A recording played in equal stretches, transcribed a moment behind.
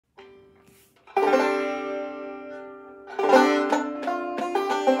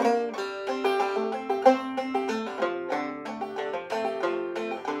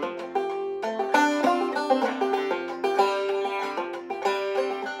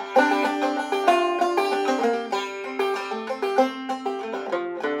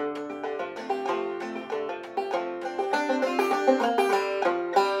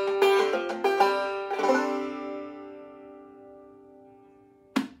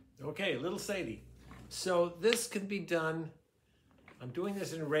Okay, little Sadie. So this can be done, I'm doing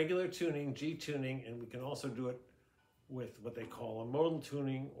this in regular tuning, G tuning, and we can also do it with what they call a modal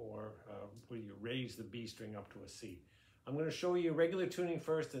tuning, or where you raise the B string up to a C. I'm going to show you regular tuning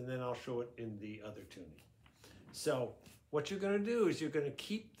first, and then I'll show it in the other tuning. So what you're going to do is you're going to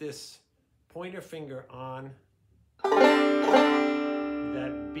keep this pointer finger on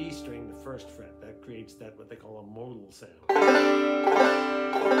that B string, the first fret. That creates that what they call a modal sound.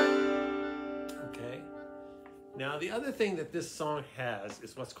 Okay. Now the other thing that this song has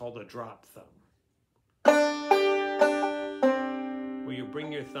is what's called a drop thumb, where you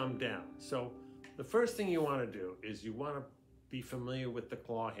bring your thumb down. So the first thing you want to do is you want to be familiar with the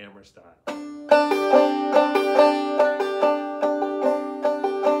Clawhammer style.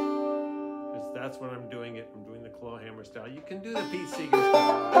 Because that's what I'm doing it. I'm doing the Clawhammer style. You can do the Pete Seeger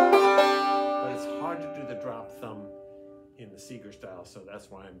style, but it's hard to do the drop thumb in the Seeger style, so that's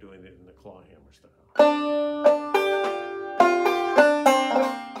why I'm doing it in the Clawhammer style.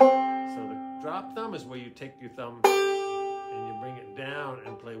 So the drop thumb is where you take your thumb and you bring it down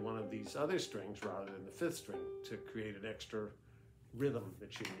and play one of these other strings rather than the fifth string to create an extra rhythm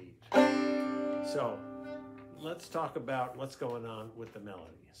that you need. So let's talk about what's going on with the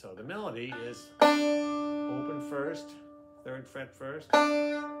melody. So the melody is open first, third fret first,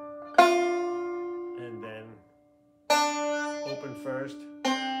 and then open first,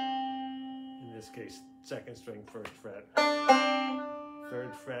 in this case second string, first fret,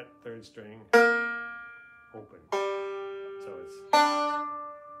 third fret, third string, open. So it's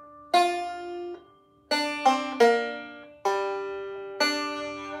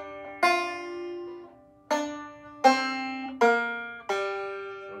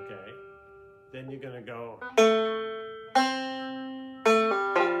okay. Then you're gonna go.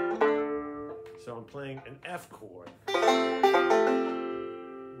 So I'm playing an F chord,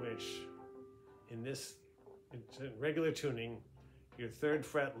 which in this regular tuning, your third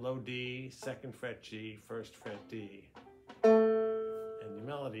fret low D, second fret G, first fret D, and the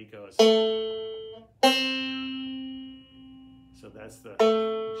melody goes. So that's the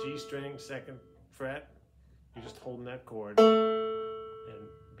G string, second fret. You're just holding that chord, and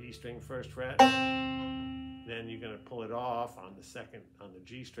B string, first fret. Then you're going to pull it off on the second, on the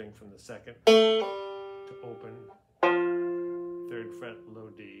G string from the second to open. Third fret,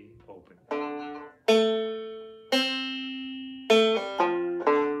 low D, open.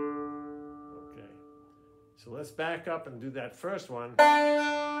 Okay, so let's back up and do that first one.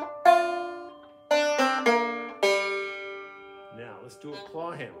 Now let's do a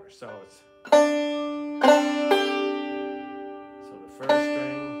Clawhammer. So it's the first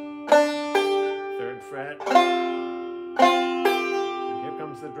string, third fret, and here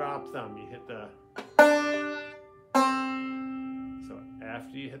comes the drop thumb. You hit the.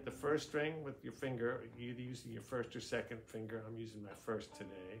 After you hit the first string with your finger, you're either using your first or second finger. I'm using my first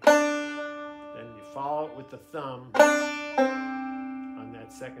today. Then you follow it with the thumb on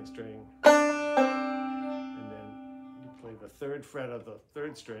that second string. And then you play the third fret of the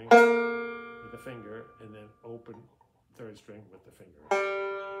third string with the finger, and then open third string with the finger.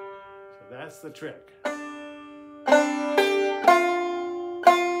 So that's the trick.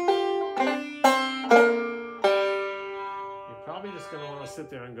 Probably just going to want to sit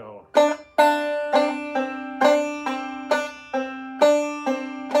there and go.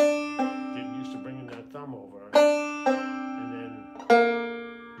 Getting used to bringing that thumb over, and then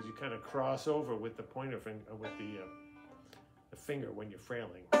because you kind of cross over with the pointer finger, with the finger when you're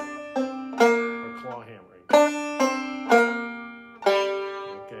frailing or claw hammering.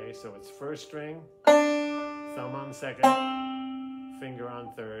 Okay, so it's first string, thumb on second, finger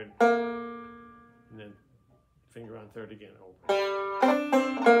on third, and then finger on third again, open.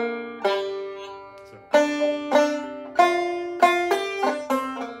 So.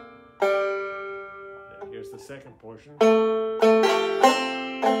 Then here's the second portion.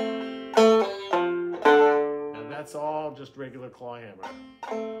 Now that's all just regular Clawhammer. I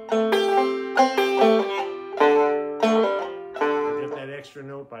get that extra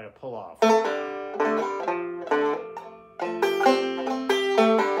note by a pull-off. If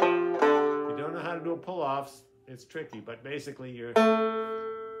you don't know how to do a pull-offs, it's tricky, but basically you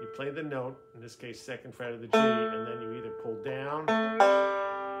play the note, in this case second fret of the G, and then you either pull down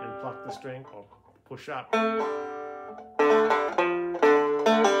and pluck the string or push up. Okay,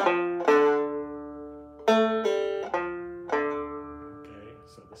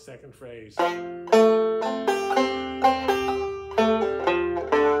 so the second phrase. And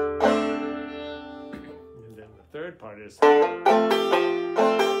then the third part is.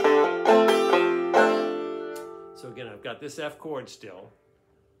 So again, I've got this F chord still.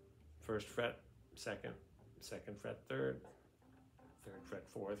 first fret, second, second fret, third, third fret,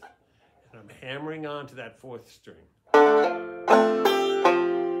 fourth, and I'm hammering onto that fourth string. So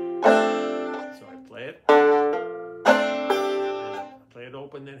I play it, and I play it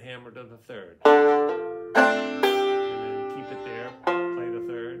open, then hammer to the third, and then keep it there, play the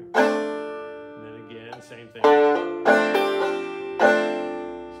third, and then again, same thing. So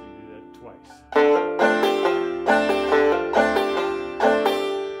you do that twice.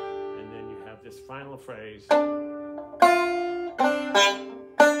 This final phrase,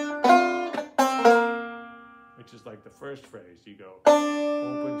 which is like the first phrase. You go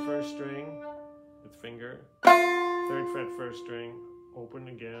open first string with finger, third fret first string, open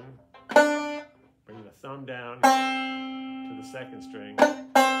again, bring the thumb down to the second string,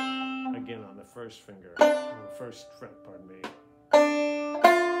 again on the first finger, on the first fret, pardon me.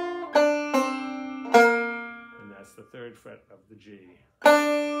 And that's the third fret of the G.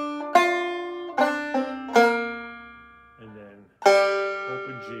 And then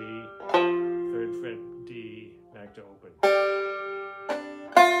open G, third fret D, back to open.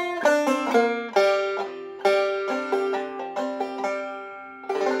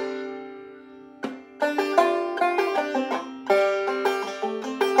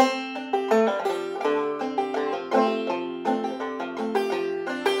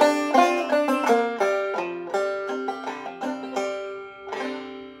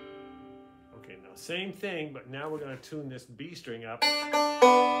 Same thing, but now we're going to tune this B string up. So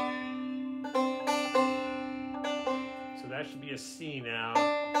that should be a C now,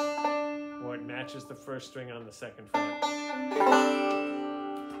 or it matches the first string on the second fret.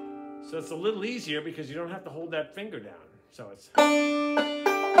 So it's a little easier because you don't have to hold that finger down. So it's... So I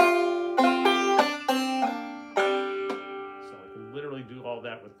can literally do all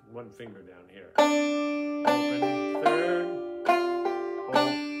that with one finger down here. Open, third,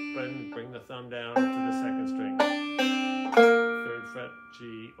 open, bring the thumb down to the second string. Third fret,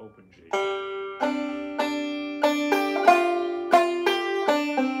 G, open G.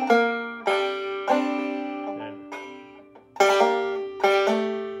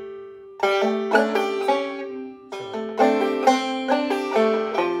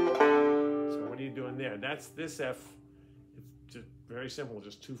 So what are you doing there? That's this F. It's just very simple,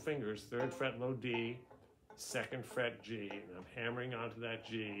 just two fingers. Third fret, low D. Second fret G, and I'm hammering onto that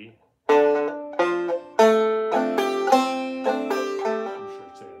G. I'm sure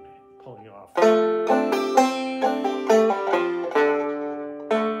it's pulling off.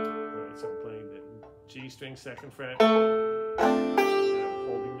 Alright, so I'm playing the G string, second fret, and I'm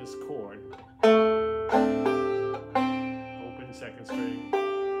holding this chord. Open, second string,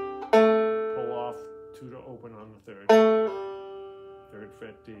 pull off, 2 to open on the third. Third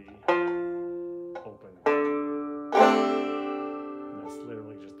fret D, open.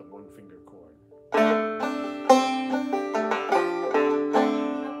 Literally just a one finger chord. And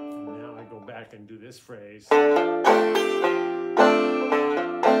now I go back and do this phrase. Right?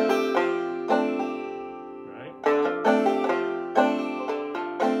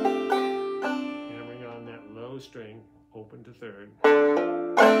 Hammering on that low string, open to third.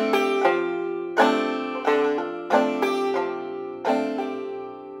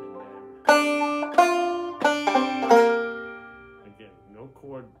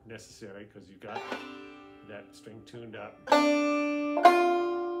 Chord necessary because you got that string tuned up.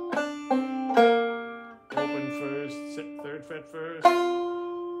 Open first, third fret first,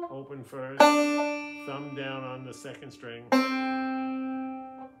 open first, thumb down on the second string,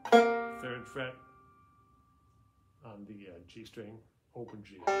 third fret on the G string, open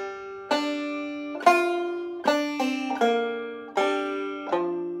G.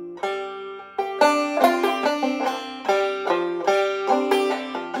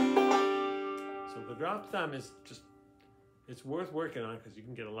 Drop thumb is just, it's worth working on because you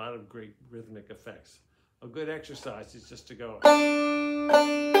can get a lot of great rhythmic effects. A good exercise is just to go. Play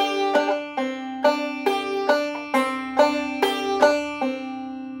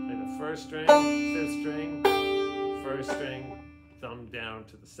the first string, fifth string, first string, thumb down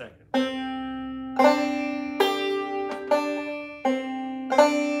to the second.